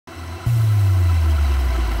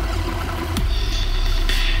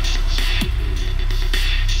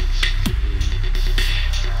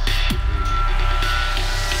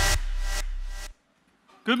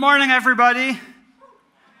Good morning, everybody.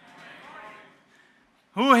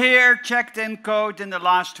 Who here checked in code in the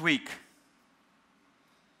last week?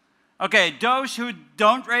 Okay, those who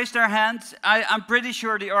don't raise their hands, I'm pretty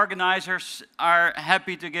sure the organizers are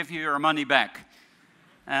happy to give you your money back.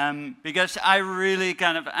 Because I really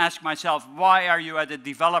kind of ask myself, why are you at a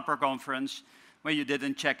developer conference when you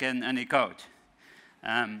didn't check in any code?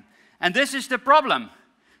 And this is the problem.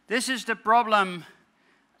 This is the problem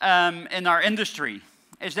in our industry,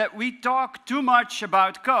 is that we talk too much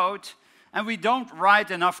about code and we don't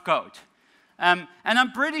write enough code. And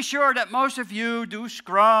I'm pretty sure that most of you do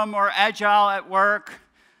Scrum or Agile at work.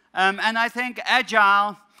 And I think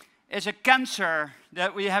Agile is a cancer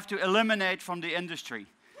that we have to eliminate from the industry.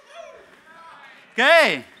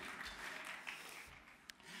 Okay.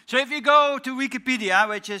 So if you go to Wikipedia,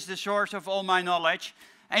 which is the source of all my knowledge,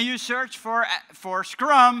 and you search for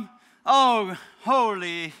Scrum, oh,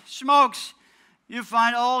 holy smokes, you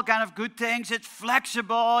find all kind of good things. It's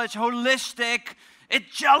flexible, it's holistic,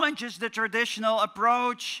 it challenges the traditional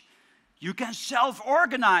approach. You can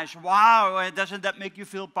self-organize. Wow, doesn't that make you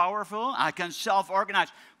feel powerful? I can self-organize.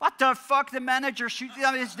 What the fuck, the manager should,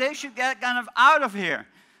 they should get kind of out of here,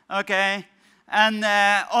 okay? And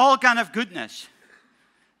all kind of goodness.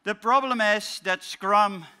 The problem is that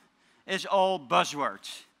Scrum is all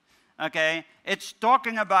buzzwords, okay? It's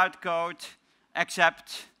talking about code,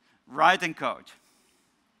 except writing code.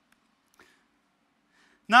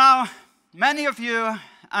 Now, many of you,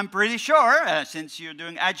 I'm pretty sure, since you're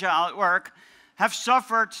doing Agile at work, have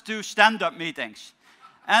suffered to stand-up meetings.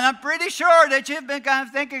 And I'm pretty sure that you've been kind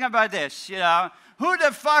of thinking about this, you know. Who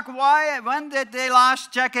the fuck, why, when did they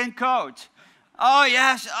last check in code? Oh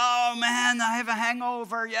yes, oh man, I have a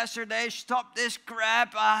hangover yesterday, stop this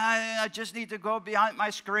crap, I just need to go behind my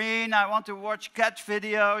screen, I want to watch cat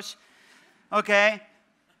videos. Okay,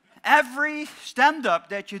 every stand-up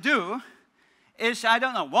that you do is, I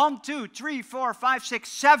don't know, 1, 2, 3, 4, 5,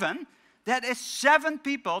 6, 7. That is 7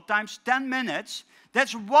 people times 10 minutes.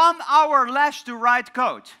 That's 1 hour less to write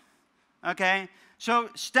code. Okay? So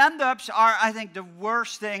stand-ups are, I think, the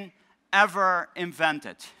worst thing ever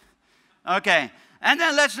invented. Okay. And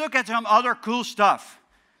then let's look at some other cool stuff.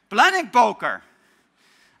 Planning poker.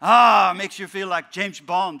 Ah, makes you feel like James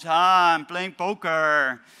Bond. Ah, I'm playing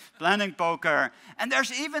poker. Planning poker. And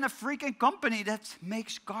there's even a freaking company that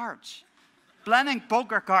makes cards. Planning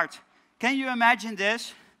poker cards. Can you imagine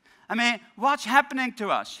this? I mean, what's happening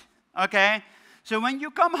to us? Okay? So when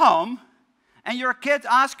you come home and your kid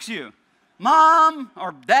asks you, Mom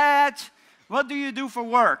or Dad, what do you do for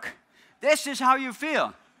work? This is how you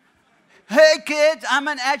feel. Hey kid, I'm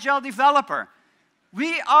an Agile developer.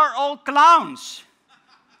 We are all clowns.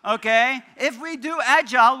 Okay? If we do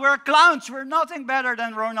Agile, we're clowns. We're nothing better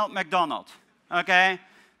than Ronald McDonald. Okay?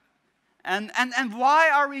 And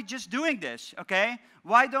why are we just doing this, okay?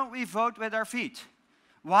 Why don't we vote with our feet?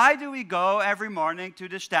 Why do we go every morning to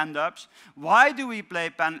the stand-ups? Why do we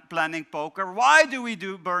play planning poker? Why do we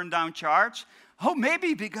do burn-down charts? Oh,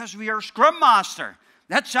 maybe because we are Scrum Master.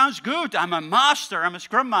 That sounds good. I'm a master. I'm a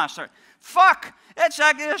Scrum Master. Fuck! It's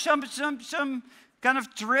like some kind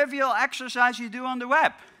of trivial exercise you do on the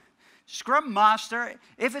web. Scrum Master,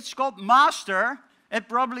 if it's called Master, it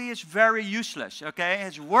probably is very useless, okay?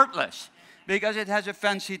 It's worthless because it has a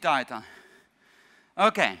fancy title.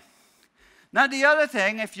 Okay. Now the other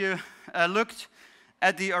thing, if you looked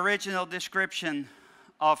at the original description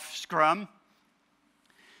of Scrum,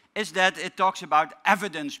 is that it talks about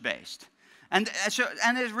evidence-based. And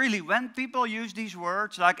it's really, when people use these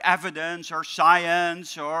words like evidence or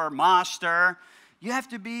science or master, you have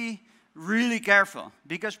to be really careful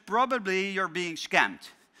because probably you're being scammed.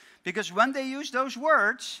 Because when they use those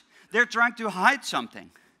words, they're trying to hide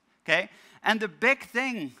something, okay? And the big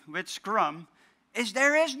thing with Scrum is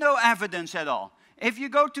there is no evidence at all. If you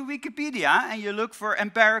go to Wikipedia and you look for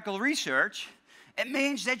empirical research, it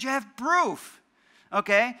means that you have proof,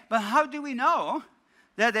 okay? But how do we know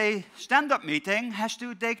that a stand-up meeting has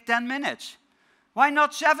to take 10 minutes? Why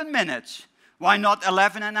not 7 minutes? Why not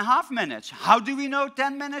 11.5 minutes? How do we know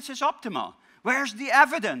 10 minutes is optimal? Where's the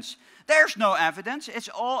evidence? There's no evidence, it's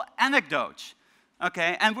all anecdotes,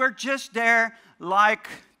 okay? And we're just there like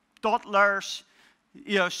toddlers,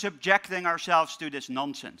 you know, subjecting ourselves to this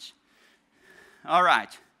nonsense. All right.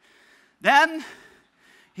 Then,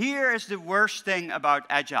 here is the worst thing about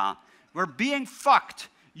Agile. We're being fucked.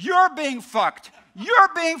 You're being fucked. You're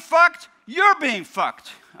being fucked. You're being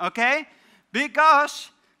fucked, okay? Because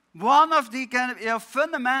one of the kind of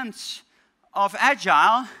fundamentals of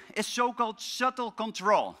Agile is so-called subtle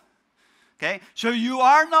control. Okay? So you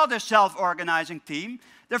are not a self-organizing team.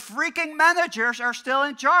 The freaking managers are still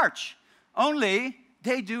in charge. Only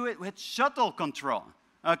they do it with subtle control,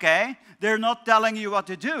 okay? They're not telling you what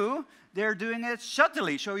to do, they're doing it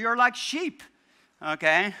subtly, so you're like sheep,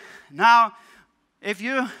 okay? Now, if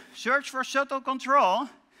you search for subtle control,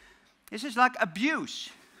 this is like abuse,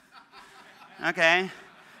 okay?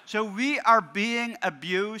 So we are being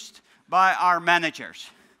abused by our managers.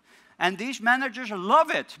 And these managers love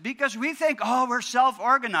it because we think, oh, we're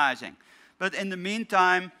self-organizing. But in the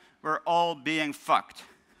meantime, we're all being fucked.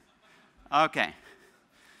 Okay.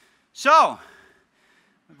 So,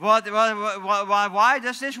 why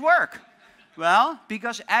does this work? Well,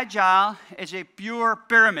 because Agile is a pure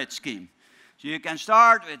pyramid scheme. So you can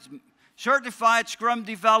start with certified Scrum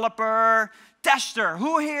developer, tester.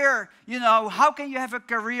 Who here, how can you have a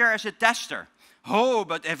career as a tester? Oh,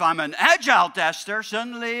 but if I'm an Agile tester,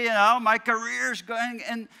 suddenly, my career is going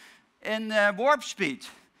in warp speed.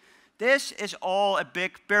 This is all a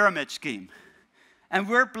big pyramid scheme. And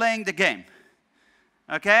we're playing the game.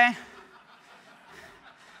 Okay?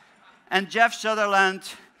 And Jeff Sutherland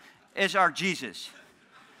is our Jesus.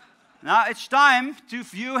 Now it's time to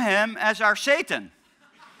view him as our Satan.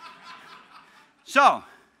 So,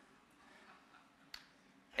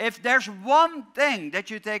 if there's one thing that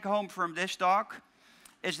you take home from this talk,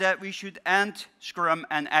 is that we should end Scrum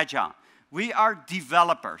and Agile. We are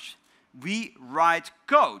developers. We write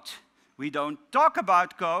code. We don't talk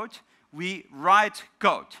about code, we write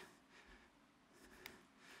code.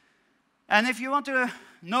 And if you want to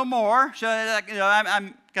know more, so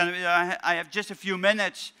I have just a few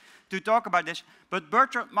minutes to talk about this, but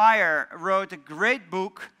Bertrand Meijer wrote a great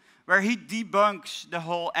book where he debunks the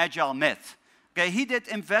whole Agile myth. Okay, he did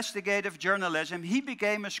investigative journalism, he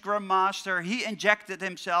became a Scrum Master, he injected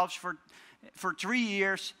himself for 3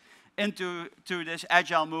 years into this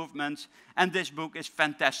Agile movement, and this book is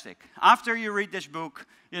fantastic. After you read this book,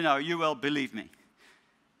 you will believe me.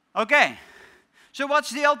 Okay, so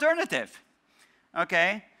what's the alternative?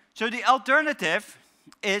 Okay, so the alternative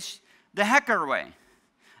is the hacker way.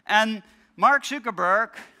 And Mark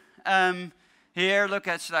Zuckerberg, here, look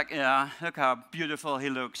how beautiful he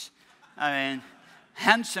looks. I mean,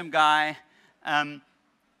 handsome guy.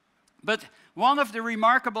 But one of the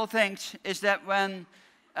remarkable things is that when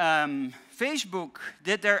Facebook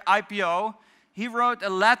did their IPO, he wrote a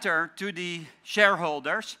letter to the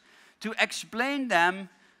shareholders to explain them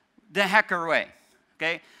the hacker way.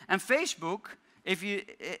 Okay? And Facebook,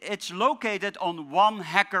 it's located on one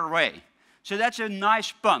hacker way. So that's a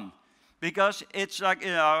nice pun, because it's like,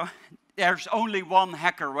 there's only one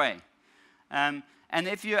hacker way. And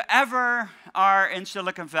if you ever are in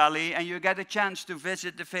Silicon Valley and you get a chance to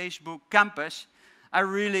visit the Facebook campus, I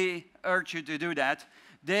really urge you to do that.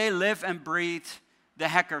 They live and breathe the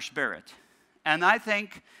hacker spirit. And I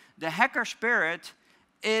think the hacker spirit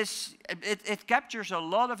it captures a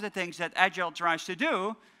lot of the things that Agile tries to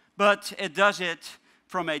do, but it does it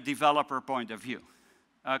from a developer point of view.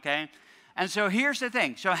 Okay? And so here's the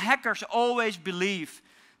thing. So hackers always believe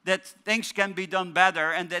that things can be done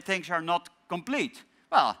better and that things are not complete.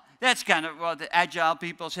 Well, that's kind of what the Agile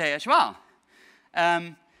people say as well.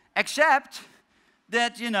 Except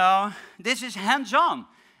that, this is hands-on.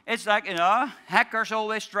 It's like, hackers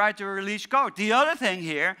always try to release code. The other thing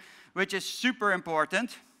here, which is super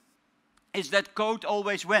important, is that code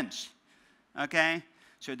always wins. Okay?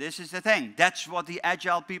 So this is the thing. That's what the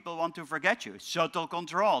Agile people want to forget you. Subtle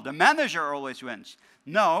control. The manager always wins.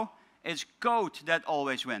 No, it's code that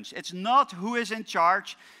always wins. It's not who is in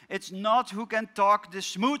charge. It's not who can talk the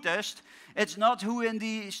smoothest. It's not who in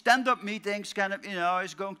the stand-up meetings kind of,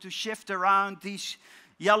 is going to shift around these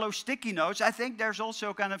yellow sticky notes. I think there's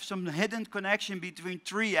also kind of some hidden connection between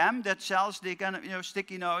 3M that sells the kind of,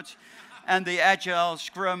 sticky notes and the Agile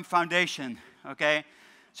Scrum Foundation, okay?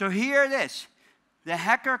 So here it is. The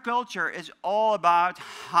hacker culture is all about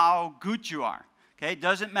how good you are, okay? It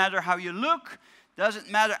doesn't matter how you look,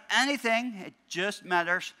 doesn't matter anything, it just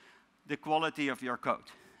matters the quality of your code.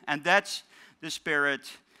 And that's the spirit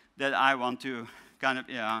that I want to kind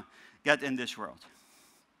of, get in this world.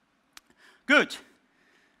 Good.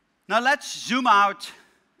 Now let's zoom out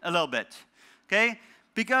a little bit, okay?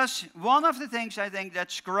 Because one of the things I think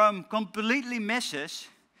that Scrum completely misses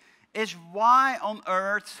is why on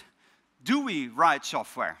earth do we write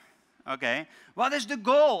software, okay? What is the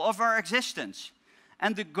goal of our existence?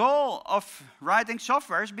 And the goal of writing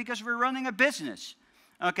software is because we're running a business,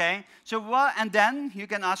 okay? So what, and then you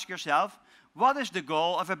can ask yourself, what is the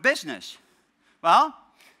goal of a business? Well,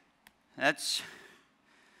 let's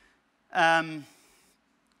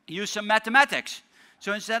use some mathematics.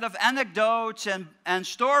 So instead of anecdotes and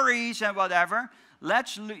stories and whatever,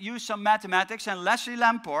 let's use some mathematics. And Leslie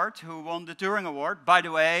Lamport, who won the Turing Award, by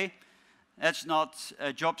the way, That's not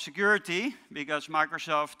job security, because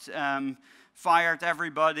Microsoft fired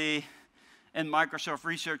everybody in Microsoft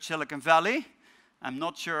Research Silicon Valley. I'm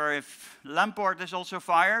not sure if Lamport is also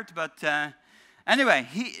fired, but anyway,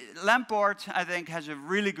 Lamport, I think, has a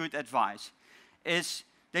really good advice, is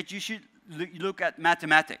that you should look at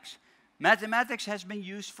mathematics. Mathematics has been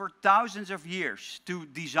used for thousands of years to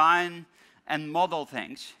design and model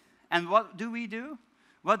things. And what do we do?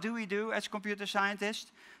 What do we do as computer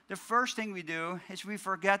scientists? The first thing we do is we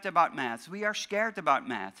forget about math. We are scared about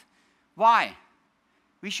math. Why?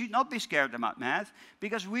 We should not be scared about math,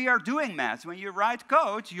 because we are doing math. When you write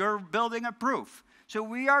code, you're building a proof. So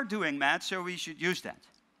we are doing math, so we should use that.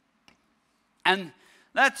 And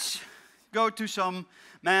let's go to some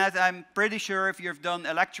math. I'm pretty sure if you've done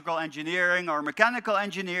electrical engineering or mechanical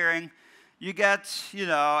engineering, you get,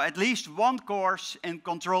 at least one course in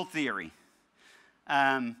control theory.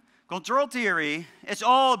 Control theory is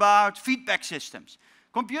all about feedback systems.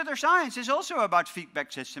 Computer science is also about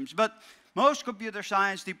feedback systems, but most computer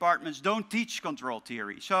science departments don't teach control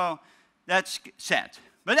theory, so that's sad.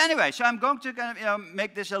 But anyway, so I'm going to kind of,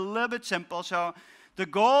 make this a little bit simple. So the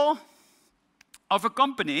goal of a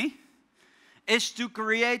company is to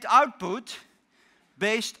create output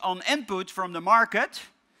based on input from the market.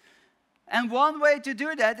 And one way to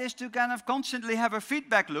do that is to kind of constantly have a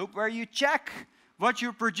feedback loop where you check what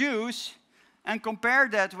you produce and compare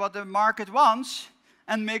that what the market wants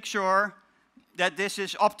and make sure that this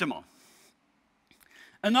is optimal.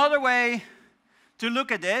 Another way to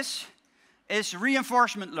look at this is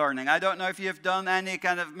reinforcement learning. I don't know if you've done any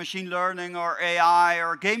kind of machine learning or AI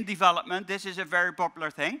or game development. This is a very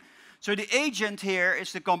popular thing. So the agent here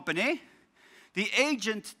is the company. The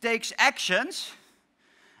agent takes actions,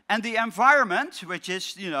 and the environment, which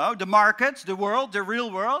is, the market, the world, the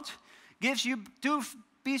real world, gives you two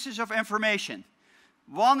pieces of information.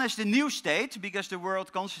 One is the new state, because the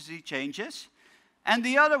world constantly changes, and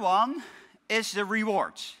the other one is the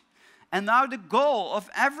rewards. And now the goal of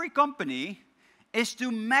every company is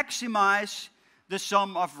to maximize the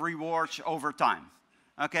sum of rewards over time.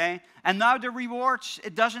 Okay? And now the rewards,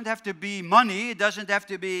 it doesn't have to be money, it doesn't have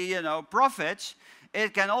to be, profits.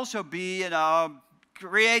 It can also be,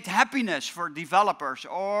 create happiness for developers,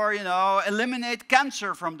 or, eliminate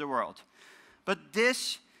cancer from the world. But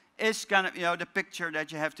this is kind of, the picture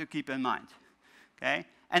that you have to keep in mind. Okay?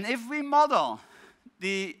 And if we model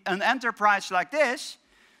an enterprise like this,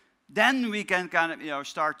 then we can kind of,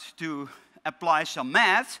 start to apply some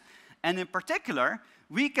math. And in particular,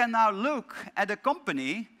 we can now look at a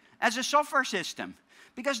company as a software system,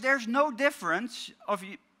 because there's no difference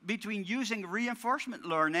between using reinforcement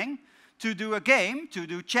learning to do a game, to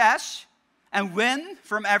do chess, and win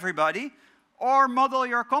from everybody, or model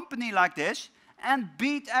your company like this and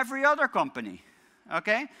beat every other company.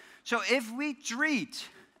 Okay? So if we treat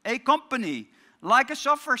a company like a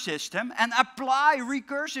software system and apply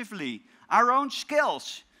recursively our own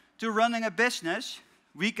skills to running a business,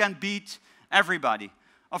 we can beat everybody.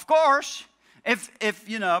 Of course, if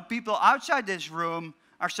people outside this room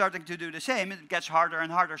are starting to do the same, it gets harder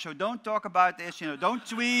and harder. So don't talk about this, don't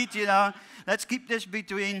tweet, Let's keep this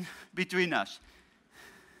between us.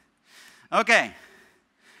 Okay.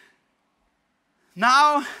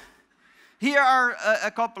 Now, here are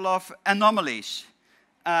a couple of anomalies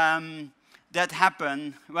that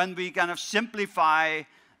happen when we kind of simplify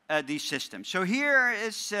these systems. So here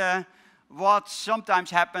is what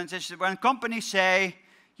sometimes happens is when companies say,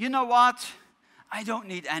 you know what, I don't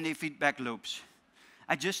need any feedback loops.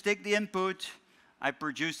 I just take the input, I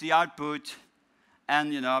produce the output,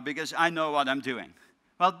 and because I know what I'm doing.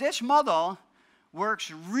 Well, this model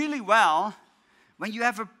works really well when you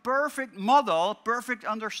have a perfect model, perfect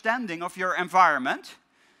understanding of your environment,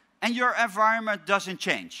 and your environment doesn't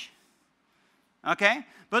change. Okay?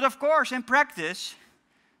 But of course, in practice,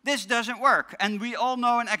 this doesn't work. And we all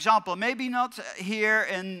know an example, maybe not here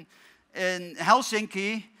in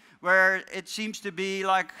Helsinki, where it seems to be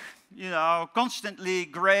like, constantly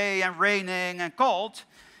gray and raining and cold.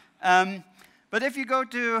 But if you go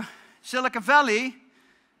to Silicon Valley,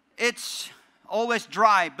 it's always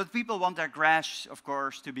dry, but people want their grass, of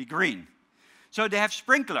course, to be green. So they have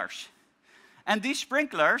sprinklers. And these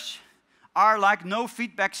sprinklers are like no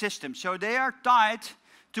feedback systems. So they are tied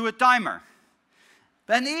to a timer.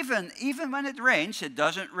 And even when it rains, it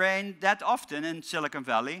doesn't rain that often in Silicon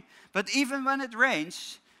Valley, but even when it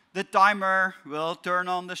rains, the timer will turn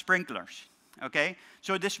on the sprinklers. Okay?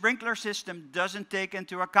 So the sprinkler system doesn't take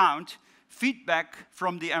into account feedback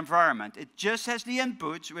from the environment. It just has the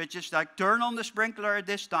inputs, which is like turn on the sprinkler at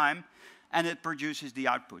this time, and it produces the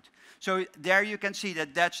output. So there you can see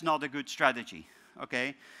that that's not a good strategy.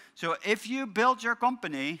 Okay? So if you build your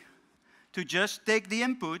company to just take the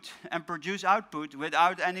input and produce output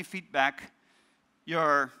without any feedback,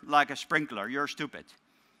 you're like a sprinkler, you're stupid.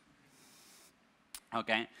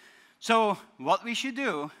 Okay, so what we should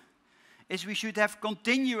do is we should have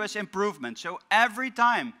continuous improvement. So every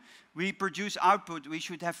time we produce output, we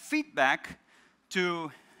should have feedback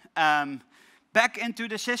to back into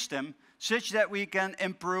the system such that we can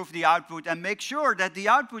improve the output and make sure that the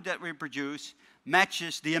output that we produce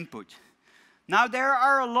matches the input. Now, there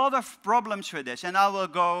are a lot of problems with this, and I will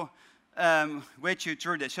go with you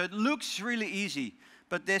through this. So it looks really easy,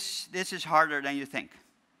 but this is harder than you think.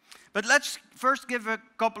 But let's first give a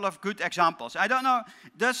couple of good examples. I don't know,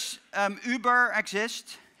 does Uber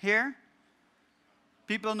exist here?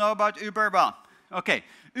 People know about Uber? Well, okay.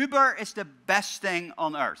 Uber is the best thing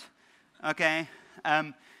on earth. Okay.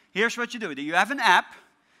 Here's what you do. You have an app,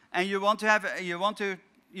 and you want to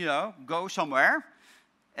go somewhere.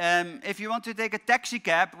 If you want to take a taxi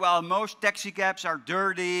cab, well, most taxi cabs are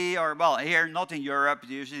dirty, or well, here not in Europe.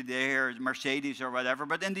 Usually they're Mercedes or whatever.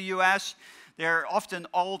 But in the US, they're often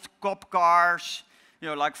old cop cars,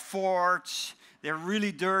 like Fords. They're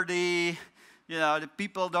really dirty. The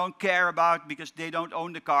people don't care about because they don't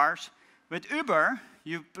own the cars. With Uber,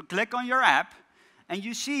 you click on your app, and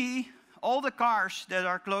you see all the cars that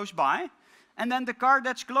are close by, and then the car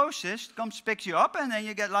that's closest picks you up, and then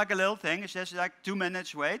you get like a little thing. It says like 2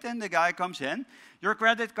 minutes wait, and the guy comes in. Your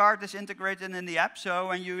credit card is integrated in the app, so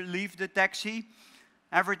when you leave the taxi,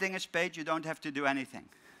 everything is paid. You don't have to do anything.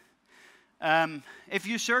 If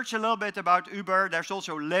you search a little bit about Uber, there's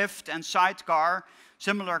also Lyft and Sidecar,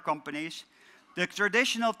 similar companies. The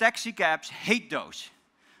traditional taxi cabs hate those,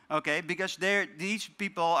 okay, because these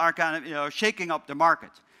people are kind of shaking up the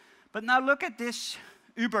market. But now look at this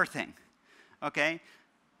Uber thing, okay?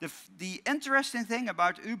 The interesting thing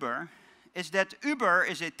about Uber is that Uber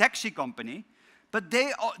is a taxi company, but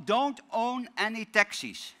they don't own any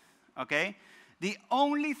taxis, okay? The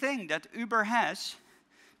only thing that Uber has,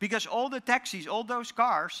 because all the taxis, all those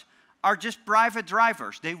cars, are just private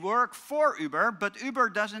drivers. They work for Uber, but Uber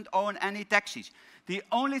doesn't own any taxis. The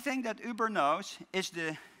only thing that Uber knows is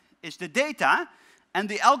the data and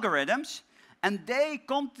the algorithms, and they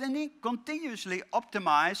continuously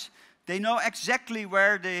optimize. They know exactly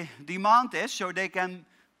where the demand is, so they can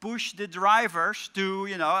push the drivers to,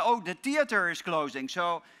 oh, the theater is closing,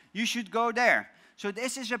 so you should go there. So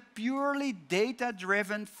this is a purely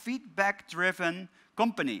data-driven, feedback-driven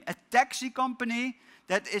company, a taxi company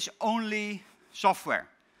that is only software.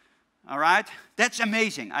 All right? That's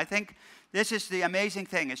amazing. I think this is the amazing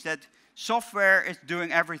thing, is that software is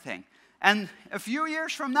doing everything. And a few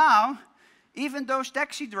years from now, even those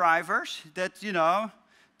taxi drivers that,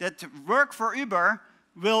 that work for Uber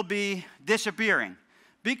will be disappearing.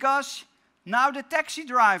 Because now the taxi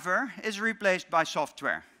driver is replaced by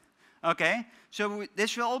software. Okay? So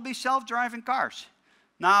this will all be self-driving cars.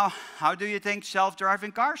 Now, how do you think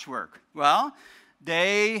self-driving cars work? Well,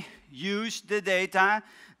 they use the data.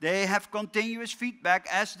 They have continuous feedback.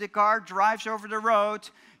 As the car drives over the road,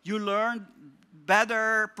 you learn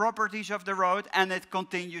better properties of the road, and it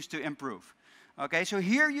continues to improve. Okay, so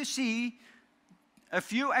here you see a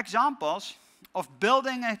few examples of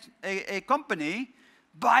building a company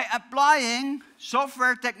by applying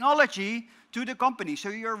software technology to the company. So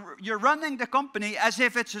you're running the company as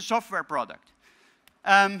if it's a software product.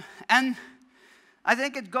 And I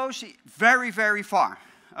think it goes very, very far,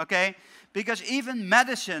 okay? Because even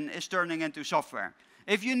medicine is turning into software.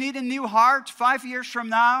 If you need a new heart 5 years from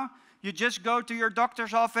now, you just go to your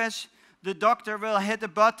doctor's office, the doctor will hit a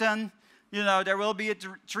button, there will be a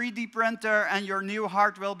 3D printer and your new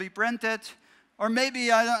heart will be printed. Or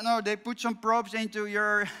maybe, I don't know, they put some probes into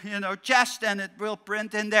your, chest and it will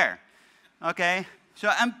print in there. Okay? So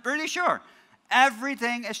I'm pretty sure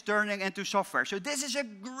everything is turning into software. So this is a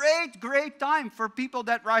great, great time for people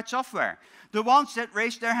that write software. The ones that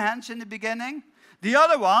raised their hands in the beginning. The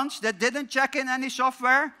other ones that didn't check in any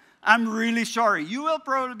software, I'm really sorry. You will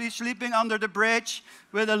probably be sleeping under the bridge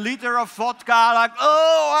with a liter of vodka, like,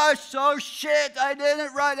 oh, I'm so shit, I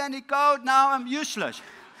didn't write any code, now I'm useless.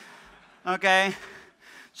 Okay?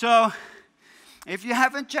 So, if you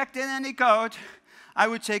haven't checked in any code, I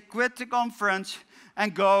would say quit the conference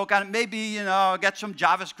and go, maybe, get some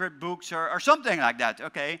JavaScript books or something like that,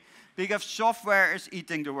 okay? Because software is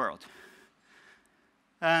eating the world.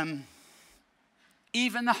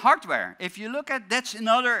 Even the hardware. If you look at, that's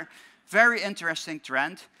another very interesting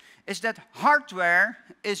trend, is that hardware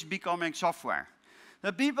is becoming software.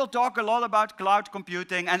 The people talk a lot about cloud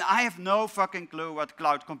computing, and I have no fucking clue what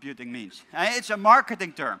cloud computing means. It's a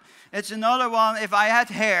marketing term. It's another one. If I had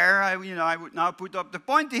hair, I would now put up the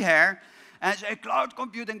pointy hair and say cloud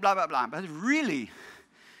computing, blah, blah, blah. But really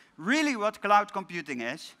what cloud computing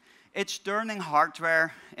is, it's turning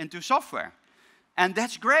hardware into software. And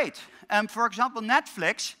that's great. For example,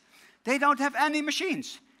 Netflix, they don't have any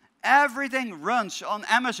machines. Everything runs on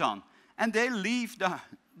Amazon. And they leave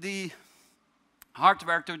the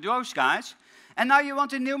hardware to those guys. And now you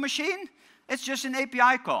want a new machine? It's just an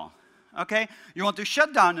API call. Okay? You want to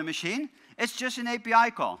shut down a machine? It's just an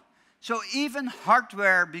API call. So even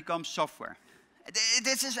hardware becomes software.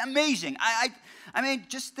 This is amazing. I mean,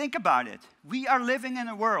 just think about it. We are living in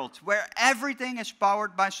a world where everything is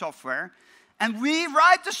powered by software, and we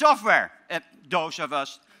write the software. Those of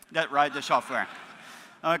us that write the software.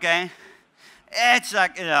 Okay? It's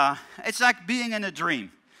like, it's like being in a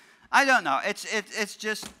dream. I don't know. It's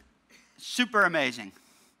just super amazing.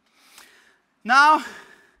 Now,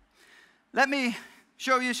 let me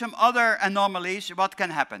show you some other anomalies, what can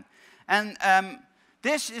happen. And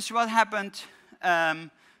this is what happened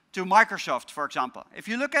to Microsoft, for example. If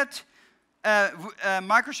you look at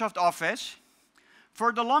Microsoft Office,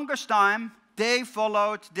 for the longest time, they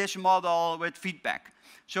followed this model with feedback.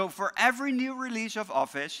 So for every new release of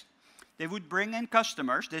Office, they would bring in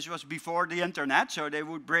customers. This was before the internet, so they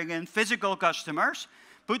would bring in physical customers,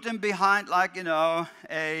 put them behind, like,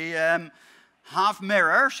 a half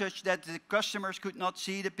mirror, such that the customers could not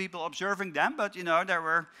see the people observing them, but there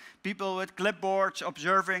were people with clipboards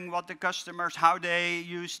observing what the customers, how they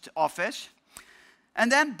used Office.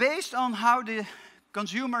 And then based on how the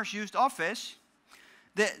consumers used Office,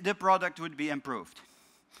 the product would be improved.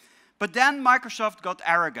 But then Microsoft got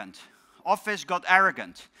arrogant. Office got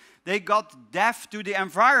arrogant. They got deaf to the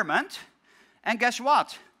environment, and guess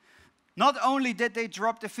what? Not only did they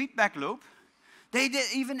drop the feedback loop, they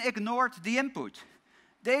even ignored the input.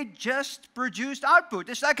 They just produced output.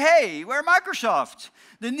 It's like, hey, we're Microsoft.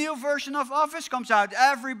 The new version of Office comes out.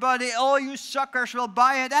 Everybody, all you suckers will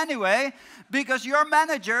buy it anyway, because your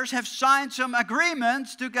managers have signed some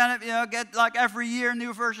agreements to kind of, get like every year a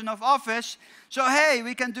new version of Office. So hey,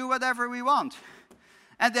 we can do whatever we want.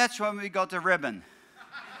 And that's when we got the ribbon.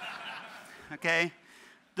 Okay?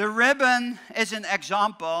 The ribbon is an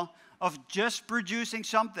example of just producing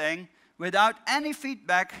something without any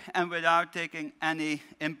feedback and without taking any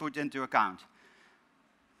input into account.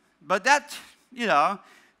 But that,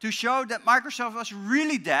 to show that Microsoft was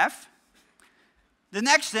really deaf, the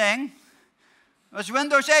next thing was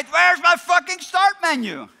Windows 8. Where's my fucking start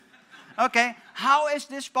menu? Okay, how is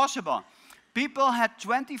this possible? People had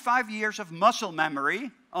 25 years of muscle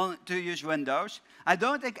memory to use Windows. I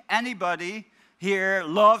don't think anybody here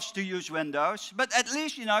loves to use Windows, but at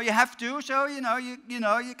least, you have to, so, you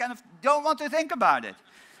kind of don't want to think about it.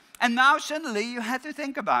 And now suddenly you had to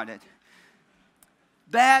think about it.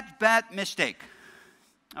 Bad mistake.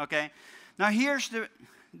 Okay? Now here's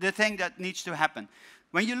the thing that needs to happen.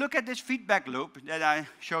 When you look at this feedback loop that I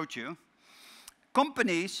showed you,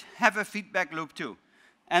 companies have a feedback loop too.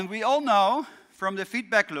 And we all know from the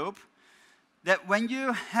feedback loop that when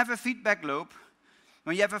you have a feedback loop,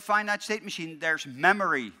 when you have a finite state machine, there's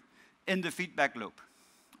memory in the feedback loop.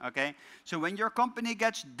 Okay? So when your company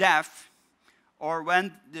gets deaf, or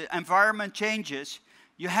when the environment changes,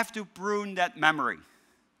 you have to prune that memory.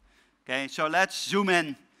 Okay? So let's zoom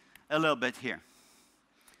in a little bit here.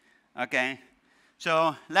 Okay?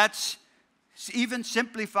 So let's even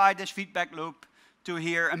simplify this feedback loop to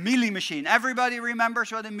here, a melee machine. Everybody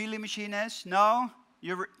remembers what a melee machine is? No?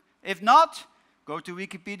 If not, go to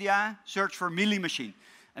Wikipedia, search for melee machine.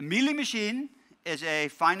 A melee machine is a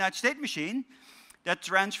finite state machine that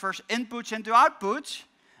transfers inputs into outputs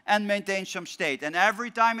and maintains some state. And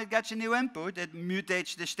every time it gets a new input, it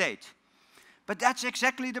mutates the state. But that's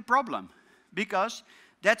exactly the problem, because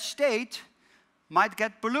that state might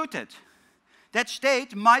get polluted. That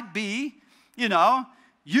state might be,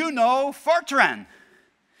 Fortran.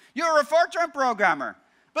 You're a Fortran programmer,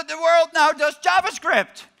 but the world now does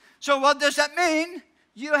JavaScript. So what does that mean?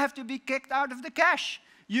 You have to be kicked out of the cache.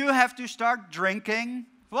 You have to start drinking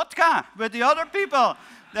vodka with the other people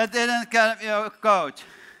that didn't code.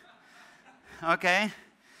 Okay?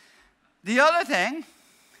 The other thing,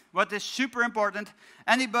 what is super important,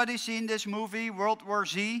 anybody seen this movie, World War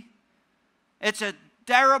Z? It's a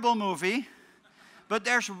terrible movie, but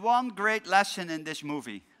there's one great lesson in this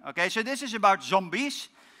movie. Okay, so this is about zombies.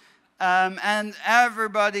 And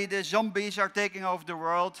everybody, the zombies are taking over the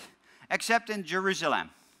world, except in Jerusalem.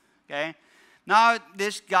 Okay? Now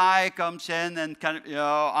this guy comes in and kind of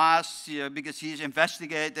asks, because he's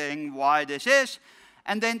investigating why this is,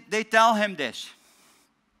 and then they tell him this.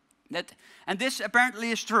 And this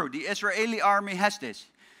apparently is true. The Israeli army has this.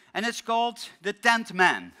 And it's called the 10th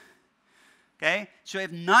man. Okay? So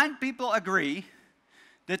if 9 people agree,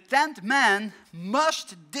 the 10th man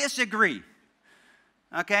must disagree.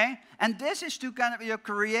 Okay? And this is to kind of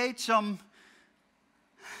create some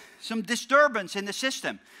disturbance in the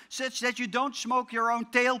system, such that you don't smoke your own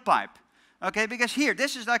tailpipe. Okay? Because here,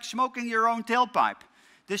 this is like smoking your own tailpipe.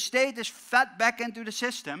 The state is fed back into the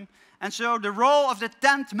system. And so the role of the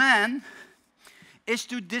 10th man is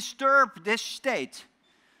to disturb this state,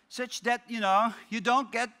 such that, you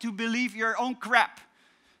don't get to believe your own crap.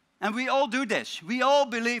 And we all do this. We all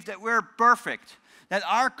believe that we're perfect, that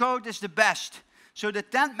our code is the best. So the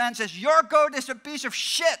 10th man says, your code is a piece of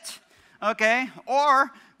shit, okay?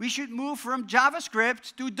 Or we should move from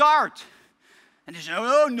JavaScript to Dart. And they say,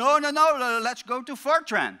 oh, no, let's go to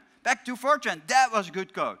Fortran. Back to Fortran. That was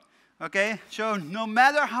good code, okay? So no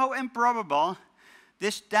matter how improbable,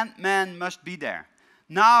 this 10th man must be there.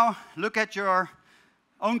 Now, look at your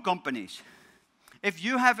own companies. If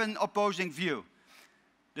you have an opposing view,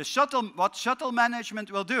 what subtle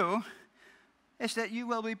management will do is that you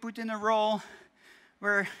will be put in a role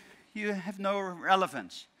where you have no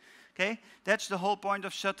relevance. Okay? That's the whole point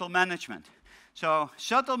of subtle management. So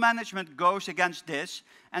subtle management goes against this,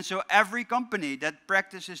 and so every company that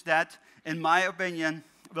practices that, in my opinion,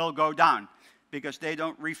 will go down because they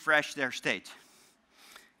don't refresh their state.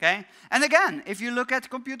 Okay? And again, if you look at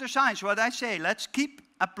computer science, what I say, let's keep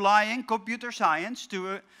applying computer science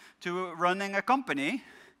to running a company.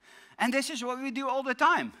 And this is what we do all the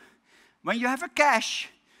time. When you have a cache,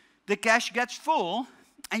 the cache gets full,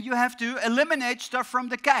 and you have to eliminate stuff from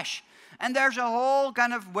the cache. And there's a whole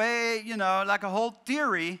kind of way, like a whole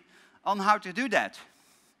theory on how to do that.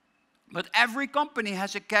 But every company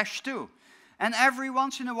has a cache too. And every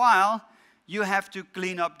once in a while, you have to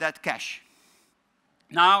clean up that cache.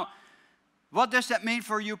 Now, what does that mean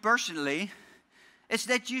for you personally? It's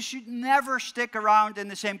that you should never stick around in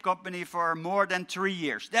the same company for more than 3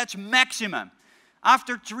 years. That's maximum.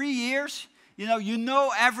 After 3 years, you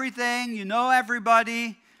know everything, you know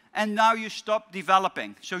everybody, and now you stop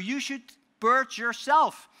developing. So you should purge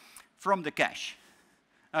yourself from the cache.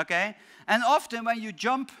 Okay? And often when you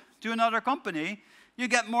jump to another company, you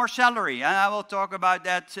get more salary. And I will talk about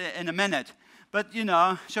that in a minute. But,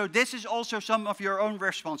 so this is also some of your own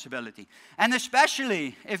responsibility. And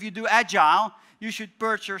especially if you do Agile, you should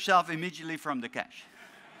purge yourself immediately from the cache.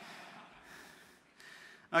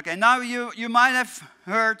 Okay, now you might have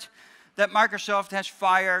heard that Microsoft has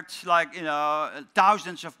fired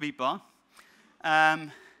thousands of people.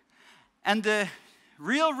 And the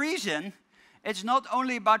real reason, it's not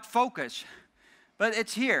only about focus, but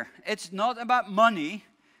it's here. It's not about money,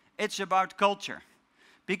 it's about culture.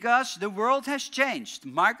 Because the world has changed.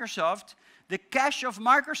 Microsoft, the cache of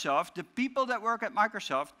Microsoft, the people that work at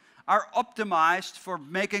Microsoft are optimized for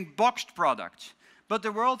making boxed products. But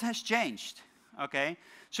the world has changed, okay?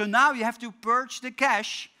 So now you have to purge the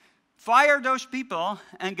cache, fire those people,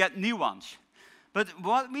 and get new ones. But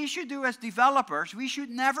what we should do as developers, we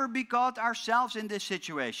should never be caught ourselves in this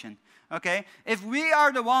situation, okay? If we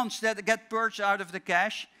are the ones that get purged out of the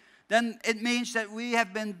cache, then it means that we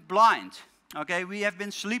have been blind. Okay, we have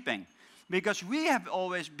been sleeping because we have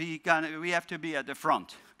always we have to be at the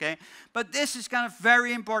front. Okay, but this is kind of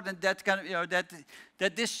very important. That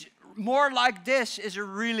that this more like this is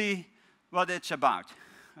really what it's about.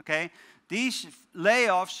 Okay, these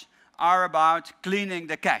layoffs are about cleaning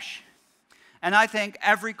the cache, and I think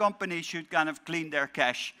every company should kind of clean their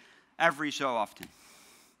cache every so often.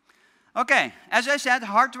 Okay, as I said,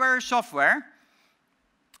 hardware is software,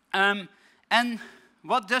 and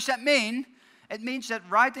what does that mean? It means that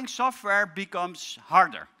writing software becomes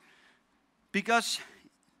harder. Because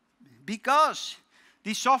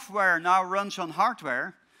the software now runs on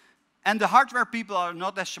hardware, and the hardware people are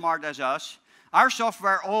not as smart as us, our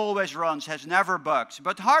software always runs, has never bugs.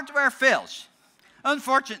 But hardware fails,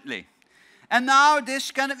 unfortunately. And now this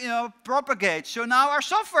kind of, propagates. So now our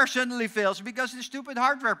software suddenly fails because the stupid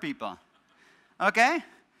hardware people. Okay?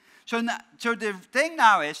 So the thing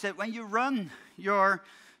now is that when you run your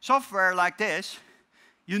software like this,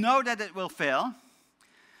 you know that it will fail.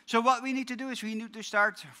 So what we need to do is we need to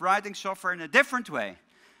start writing software in a different way.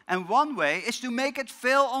 And one way is to make it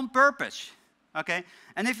fail on purpose. Okay?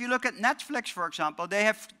 And if you look at Netflix, for example, they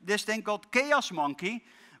have this thing called Chaos Monkey,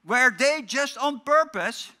 where they just on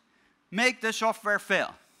purpose make the software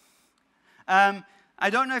fail. I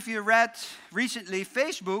don't know if you read recently,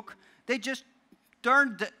 Facebook, they just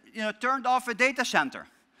turned off a data center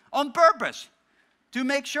on purpose. to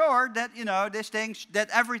make sure that, that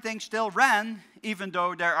everything still ran, even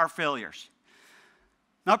though there are failures.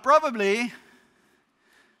 Now, probably,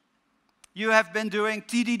 you have been doing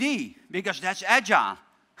TDD, because that's Agile.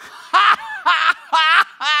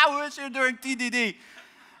 Who is here doing TDD?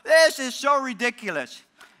 This is so ridiculous.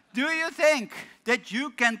 Do you think that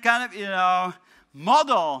you can kind of,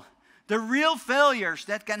 model the real failures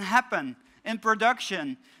that can happen in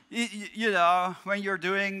production, when you're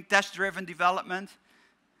doing test-driven development?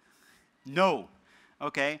 No.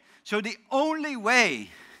 Okay? So the only way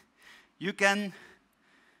you can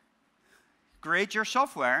create your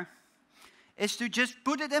software is to just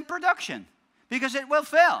put it in production, because it will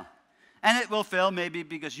fail. And it will fail maybe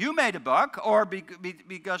because you made a bug or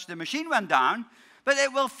because the machine went down, but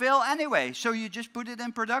it will fail anyway. So you just put it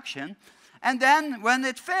in production. And then when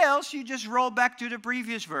it fails, you just roll back to the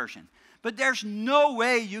previous version. But there's no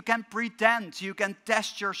way you can pretend you can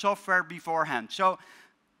test your software beforehand. So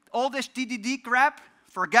all this TDD crap,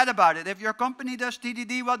 forget about it. If your company does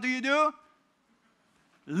TDD, what do?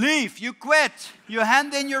 Leave, you quit. You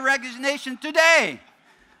hand in your resignation today.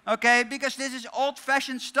 Okay, because this is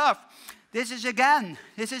old-fashioned stuff. This is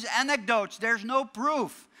anecdotes. There's no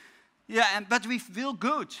proof. Yeah, but we feel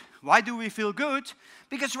good. Why do we feel good?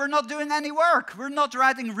 Because we're not doing any work. We're not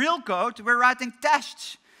writing real code. We're writing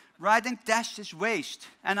tests. Writing tests is waste.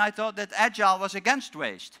 And I thought that Agile was against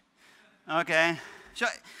waste. Okay, so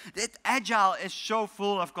Agile is so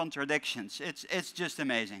full of contradictions. It's just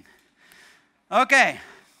amazing. Okay,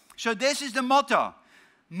 so this is the motto.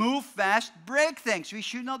 Move fast, break things. We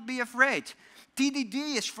should not be afraid.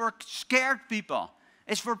 TDD is for scared people.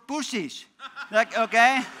 It's for pussies. Like,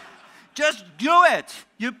 okay? Just do it.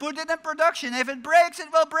 You put it in production. If it breaks, it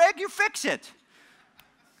will break. You fix it.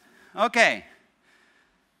 Okay.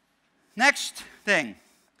 Next thing.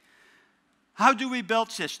 How do we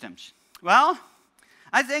build systems? Well,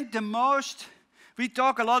 I think we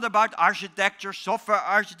talk a lot about architecture, software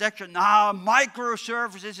architecture. Now,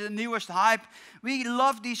 microservices is the newest hype. We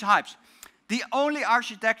love these hypes. The only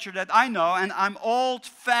architecture that I know, and I'm old,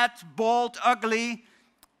 fat, bald, ugly,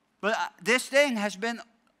 but this thing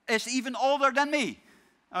is even older than me.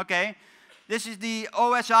 Okay? This is the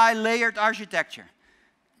OSI layered architecture.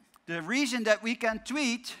 The reason that we can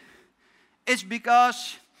tweet is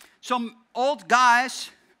because some old guys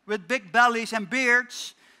with big bellies and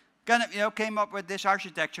beards came up with this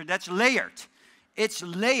architecture that's layered. It's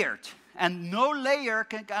layered, and no layer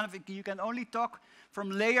can you can only talk from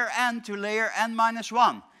layer n to layer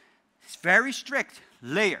n-1. It's very strict,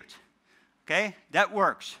 layered. Okay, that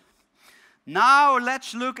works. Now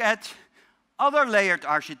let's look at other layered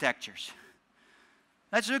architectures.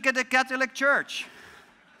 Let's look at the Catholic Church.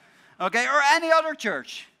 Okay, or any other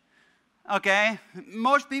church. Okay,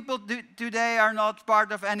 most people today are not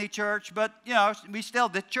part of any church, but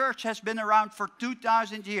the church has been around for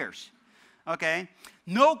 2,000 years. Okay,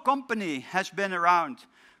 no company has been around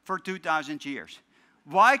for 2,000 years.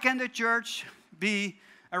 Why can the church be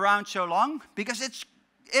around so long? Because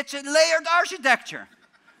it's a layered architecture.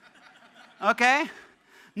 Okay,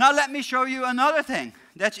 now let me show you another thing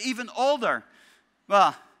that's even older.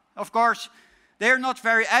 Well, of course, they're not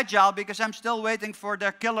very agile because I'm still waiting for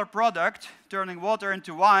their killer product, turning water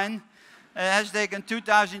into wine. It has taken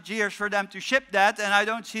 2,000 years for them to ship that, and I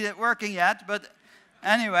don't see it working yet. But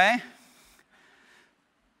anyway.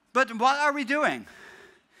 But what are we doing?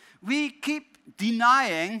 We keep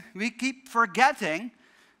denying, we keep forgetting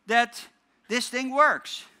that this thing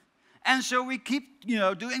works. And so we keep,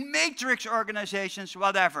 doing matrix organizations,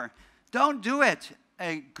 whatever. Don't do it.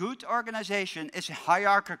 A good organization is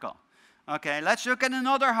hierarchical. Okay, let's look at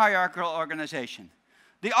another hierarchical organization.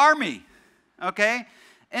 The army, okay?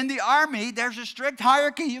 In the army, there's a strict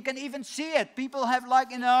hierarchy. You can even see it. People have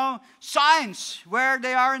signs where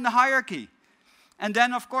they are in the hierarchy. And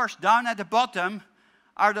then, of course, down at the bottom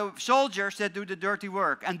are the soldiers that do the dirty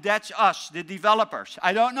work. And that's us, the developers.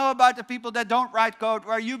 I don't know about the people that don't write code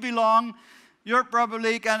where you belong. You're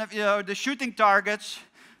probably kind of, the shooting targets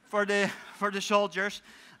for the soldiers.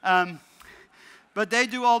 But they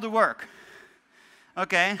do all the work.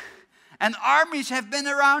 Okay? And armies have been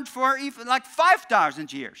around for even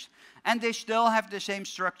 5,000 years. And they still have the same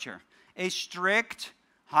structure. A strict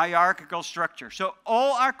hierarchical structure. So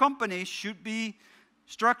all our companies should be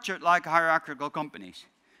structured like hierarchical companies.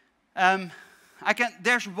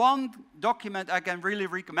 There's one document I can really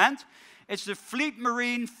recommend. It's the Fleet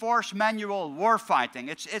Marine Force Manual Warfighting.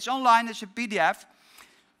 It's online, it's a PDF.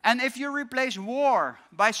 And if you replace war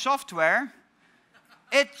by software,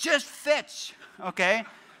 it just fits, okay?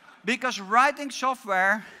 Because writing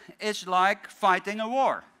software is like fighting a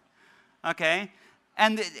war, okay?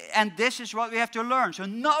 And this is what we have to learn. So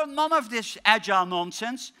none of this agile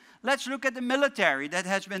nonsense. Let's look at the military that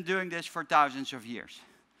has been doing this for thousands of years.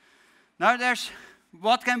 Now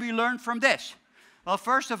what can we learn from this? Well,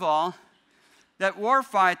 first of all, that war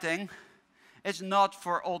fighting is not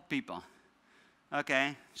for old people.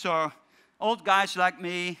 Okay, so old guys like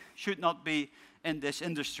me should not be in this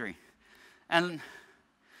industry. And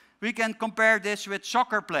we can compare this with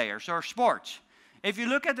soccer players or sports. If you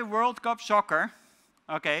look at the World Cup soccer,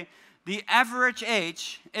 okay, the average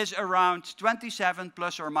age is around 27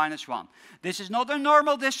 plus or minus 1. This is not a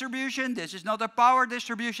normal distribution. This is not a power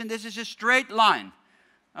distribution. This is a straight line.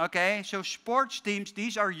 Okay, so sports teams,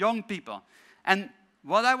 these are young people. And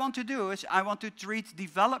what I want to do is I want to treat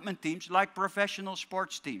development teams like professional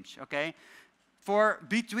sports teams, okay? For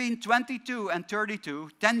between 22 and 32,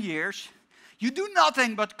 10 years, you do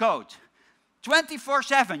nothing but code.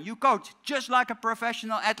 24/7, you code just like a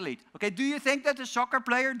professional athlete. Okay, do you think that a soccer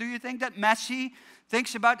player, do you think that Messi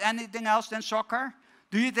thinks about anything else than soccer?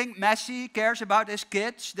 Do you think Messi cares about his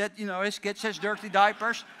kids, that, his kids has dirty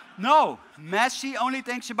diapers? No, Messi only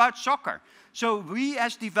thinks about soccer. So we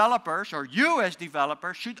as developers, or you as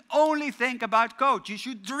developers, should only think about code. You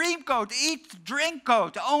should dream code, eat, drink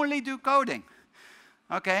code, only do coding.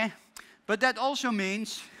 Okay? But that also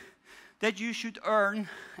means that you should earn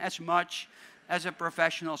as much as a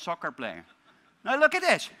professional soccer player. Now look at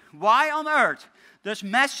this. Why on earth does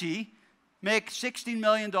Messi make $16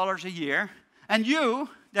 million a year, and you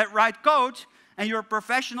that write code, and you're a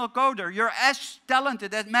professional coder, you're as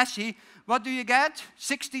talented as Messi, what do you get?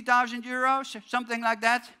 60,000 euros, something like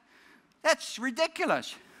that? That's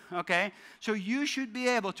ridiculous, okay? So you should be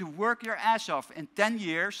able to work your ass off in 10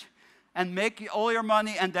 years and make all your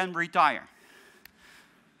money and then retire,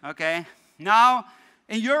 okay? Now,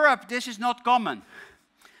 in Europe, this is not common,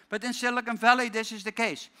 but in Silicon Valley, this is the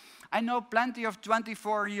case. I know plenty of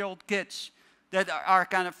 24-year-old kids that are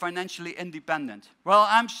kind of financially independent. Well,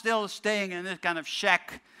 I'm still staying in this kind of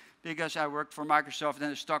shack because I worked for Microsoft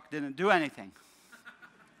and the stock didn't do anything.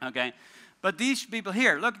 Okay, but these people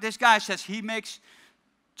here, look, this guy says he makes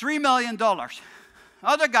 $3 million.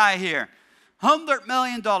 Other guy here, $100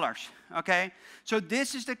 million, okay? So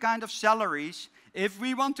this is the kind of salaries, if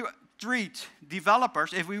we want to treat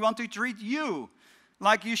developers, if we want to treat you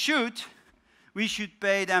like you should, we should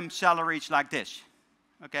pay them salaries like this,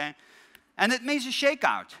 okay? And it means a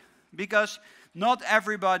shakeout, because not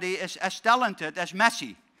everybody is as talented as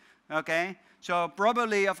Messi, okay? So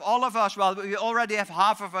probably of all of us, well, we already have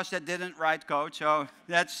half of us that didn't write code, so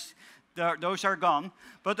those are gone.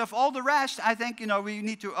 But of all the rest, I think, we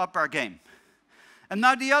need to up our game. And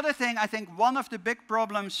now the other thing, I think one of the big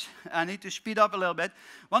problems, I need to speed up a little bit,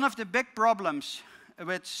 one of the big problems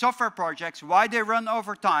with software projects, why they run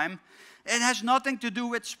over time, it has nothing to do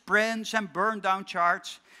with sprints and burn down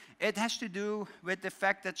charts. It has to do with the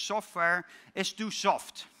fact that software is too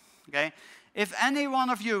soft, okay? If any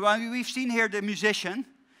one of you, we've seen here the musician,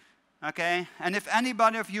 okay? And if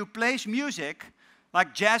anybody of you plays music,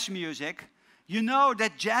 like jazz music, you know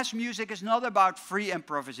that jazz music is not about free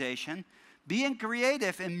improvisation. Being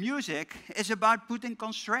creative in music is about putting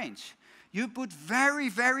constraints. You put very,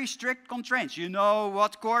 very strict constraints. You know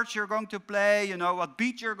what chords you're going to play, you know what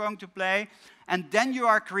beat you're going to play, and then you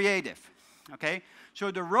are creative, okay? So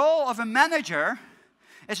the role of a manager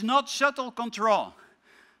is not subtle control.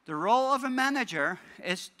 The role of a manager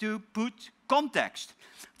is to put context.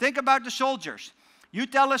 Think about the soldiers. You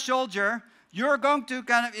tell a soldier, you're going to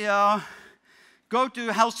kind of, go to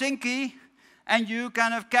Helsinki and you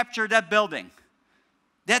kind of capture that building.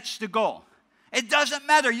 That's the goal. It doesn't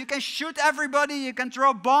matter. You can shoot everybody, you can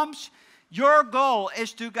throw bombs. Your goal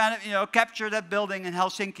is to kind of, capture that building in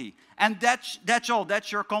Helsinki. And that's all,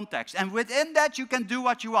 that's your context. And within that, you can do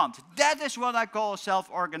what you want. That is what I call a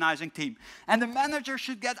self-organizing team. And the manager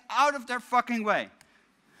should get out of their fucking way,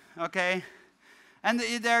 okay? And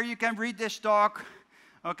there you can read this talk,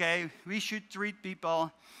 okay? We should treat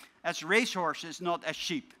people as racehorses, not as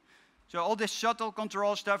sheep. So all this subtle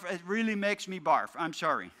control stuff, it really makes me barf, I'm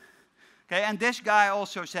sorry. Okay, and this guy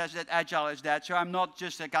also says that Agile is that, so I'm not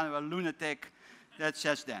just a kind of a lunatic that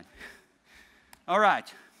says that. All right.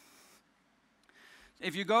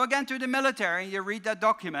 If you go again to the military and you read that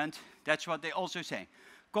document, that's what they also say.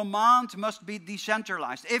 Command must be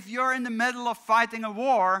decentralized. If you're in the middle of fighting a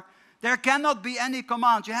war, there cannot be any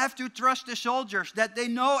command. You have to trust the soldiers that they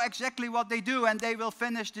know exactly what they do and they will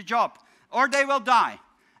finish the job, or they will die.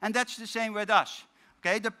 And that's the same with us.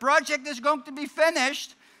 Okay, the project is going to be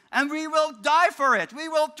finished, and we will die for it. We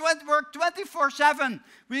will work 24/7.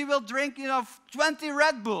 We will drink, 20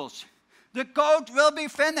 Red Bulls. The code will be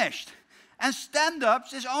finished. And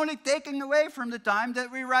stand-ups is only taking away from the time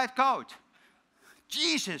that we write code.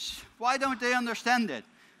 Jesus, why don't they understand it?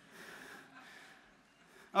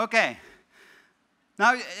 Okay.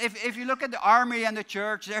 Now, if you look at the army and the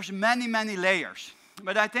church, there's many, many layers.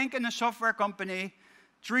 But I think in a software company,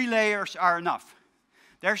 3 layers are enough.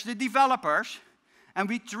 There's the developers, and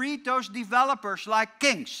we treat those developers like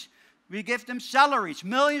kings. We give them salaries,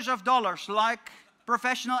 millions of dollars, like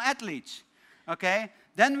professional athletes. Okay?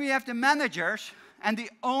 Then we have the managers, and the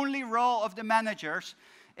only role of the managers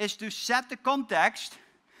is to set the context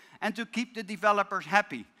and to keep the developers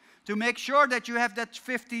happy. To make sure that you have that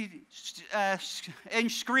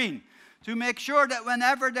 50-inch screen. To make sure that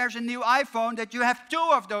whenever there's a new iPhone, that you have 2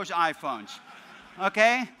 of those iPhones.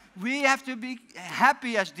 Okay? We have to be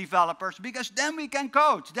happy as developers, because then we can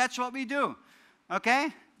code. That's what we do.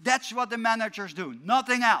 Okay? That's what the managers do.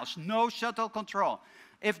 Nothing else. No subtle control.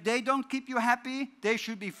 If they don't keep you happy, they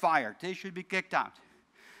should be fired. They should be kicked out.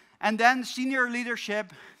 And then senior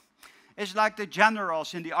leadership is like the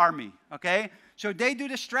generals in the army. Okay? So they do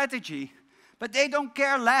the strategy, but they don't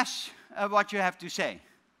care less what you have to say.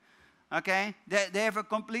 Okay? They have a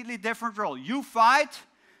completely different role. You fight,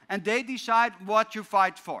 and they decide what you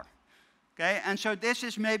fight for. Okay? And so this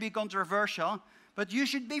is maybe controversial, but you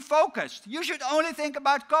should be focused. You should only think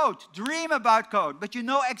about code, dream about code, but you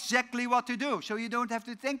know exactly what to do, so you don't have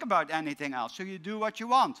to think about anything else. So you do what you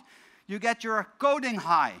want. You get your coding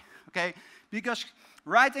high. Okay? Because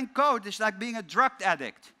writing code is like being a drug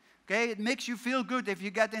addict. Okay? It makes you feel good if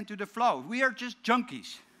you get into the flow. We are just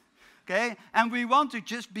junkies. Okay? And we want to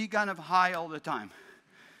just be kind of high all the time.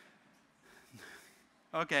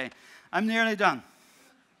 Okay, I'm nearly done.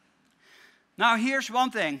 Now here's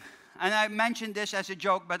one thing, and I mentioned this as a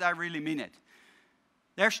joke, but I really mean it.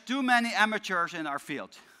 There's too many amateurs in our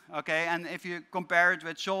field. Okay? And if you compare it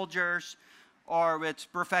with soldiers or with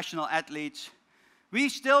professional athletes, we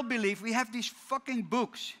still believe we have these fucking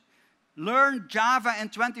books. Learn Java in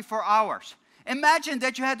 24 hours. Imagine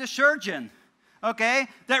that you had a surgeon, okay,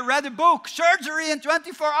 that read a book, surgery in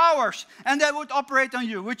 24 hours, and that would operate on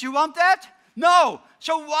you. Would you want that? No.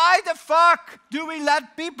 So why the fuck do we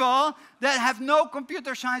let people that have no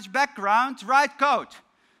computer science background write code?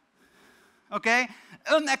 Okay?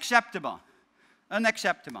 Unacceptable.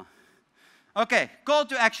 Unacceptable. Okay, call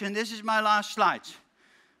to action. This is my last slide.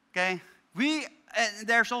 Okay?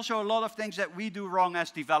 There's also a lot of things that we do wrong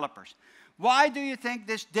as developers. Why do you think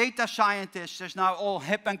this data scientist is now all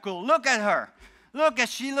hip and cool? Look at her.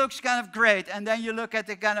 She looks kind of great. And then you look at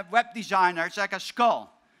the kind of web designer, it's like a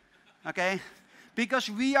skull. Okay? Because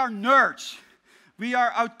we are nerds. We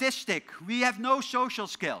are autistic. We have no social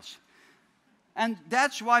skills. And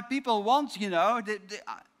that's why people want,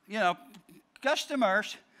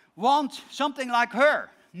 customers want something like her,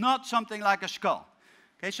 not something like a skull.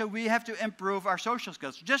 Okay, so we have to improve our social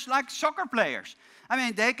skills, just like soccer players. I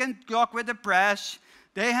mean, they can talk with the press.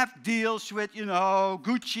 They have deals with,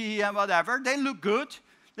 Gucci and whatever. They look good.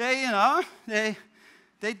 They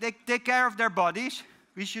take care of their bodies.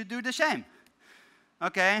 We should do the same.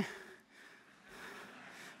 Okay?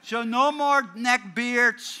 So no more neck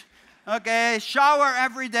beards. Okay? Shower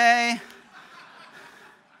every day.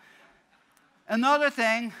 Another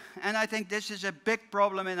thing, and I think this is a big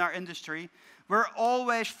problem in our industry, we're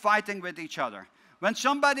always fighting with each other. When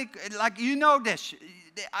somebody, this,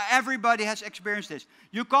 everybody has experienced this.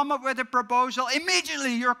 You come up with a proposal,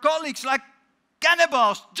 immediately your colleagues, like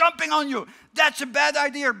cannibals, jumping on you. That's a bad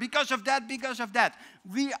idea because of that, because of that.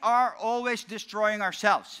 We are always destroying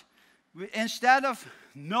ourselves. Instead of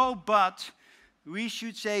no but, we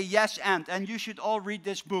should say yes and you should all read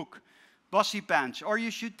this book, Bossy Pants, or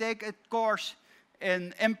you should take a course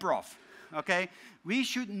in improv, okay? We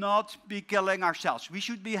should not be killing ourselves. We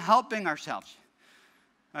should be helping ourselves,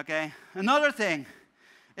 okay? Another thing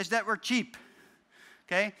is that we're cheap,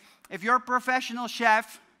 okay? If you're a professional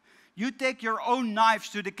chef, you take your own knives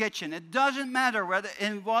to the kitchen. It doesn't matter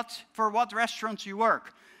for what restaurants you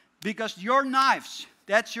work, because your knives,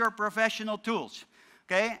 that's your professional tools,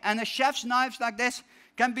 okay? And a chef's knives like this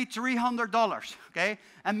can be $300, okay?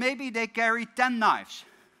 And maybe they carry 10 knives,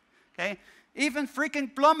 okay? Even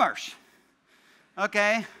freaking plumbers,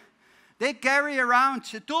 okay? They carry around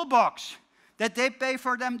a toolbox that they pay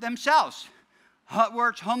for themselves,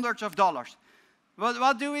 worth hundreds of dollars.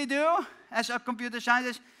 What do we do as a computer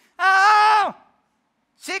scientist? Oh,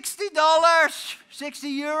 $60,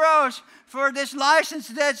 60 euros for this license.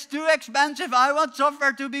 That's too expensive. I want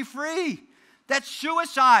software to be free. That's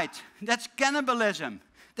suicide. That's cannibalism.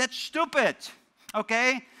 That's stupid.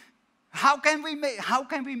 Okay? How can we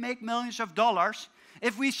make millions of dollars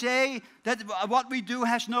if we say that what we do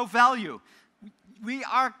has no value? we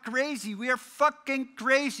are crazy. We are fucking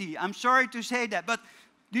crazy. I'm sorry to say that, but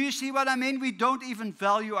do you see what I mean? We don't even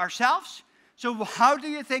value ourselves. So how do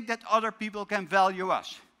you think that other people can value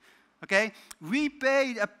us? Okay? We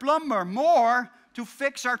pay a plumber more to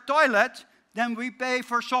fix our toilet than we pay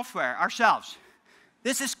for software ourselves.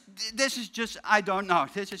 This is just, I don't know.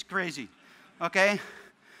 This is crazy. Okay?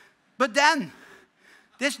 But then,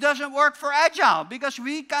 this doesn't work for Agile, because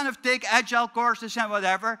we kind of take Agile courses and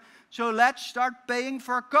whatever. So let's start paying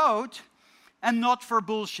for code and not for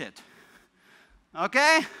bullshit.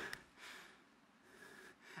 Okay?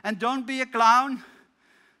 And don't be a clown.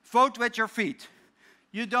 Vote with your feet.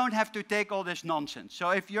 You don't have to take all this nonsense. So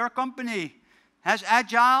if your company has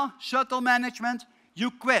Agile, subtle management,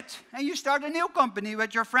 you quit. And you start a new company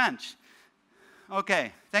with your friends.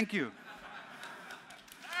 Okay, thank you.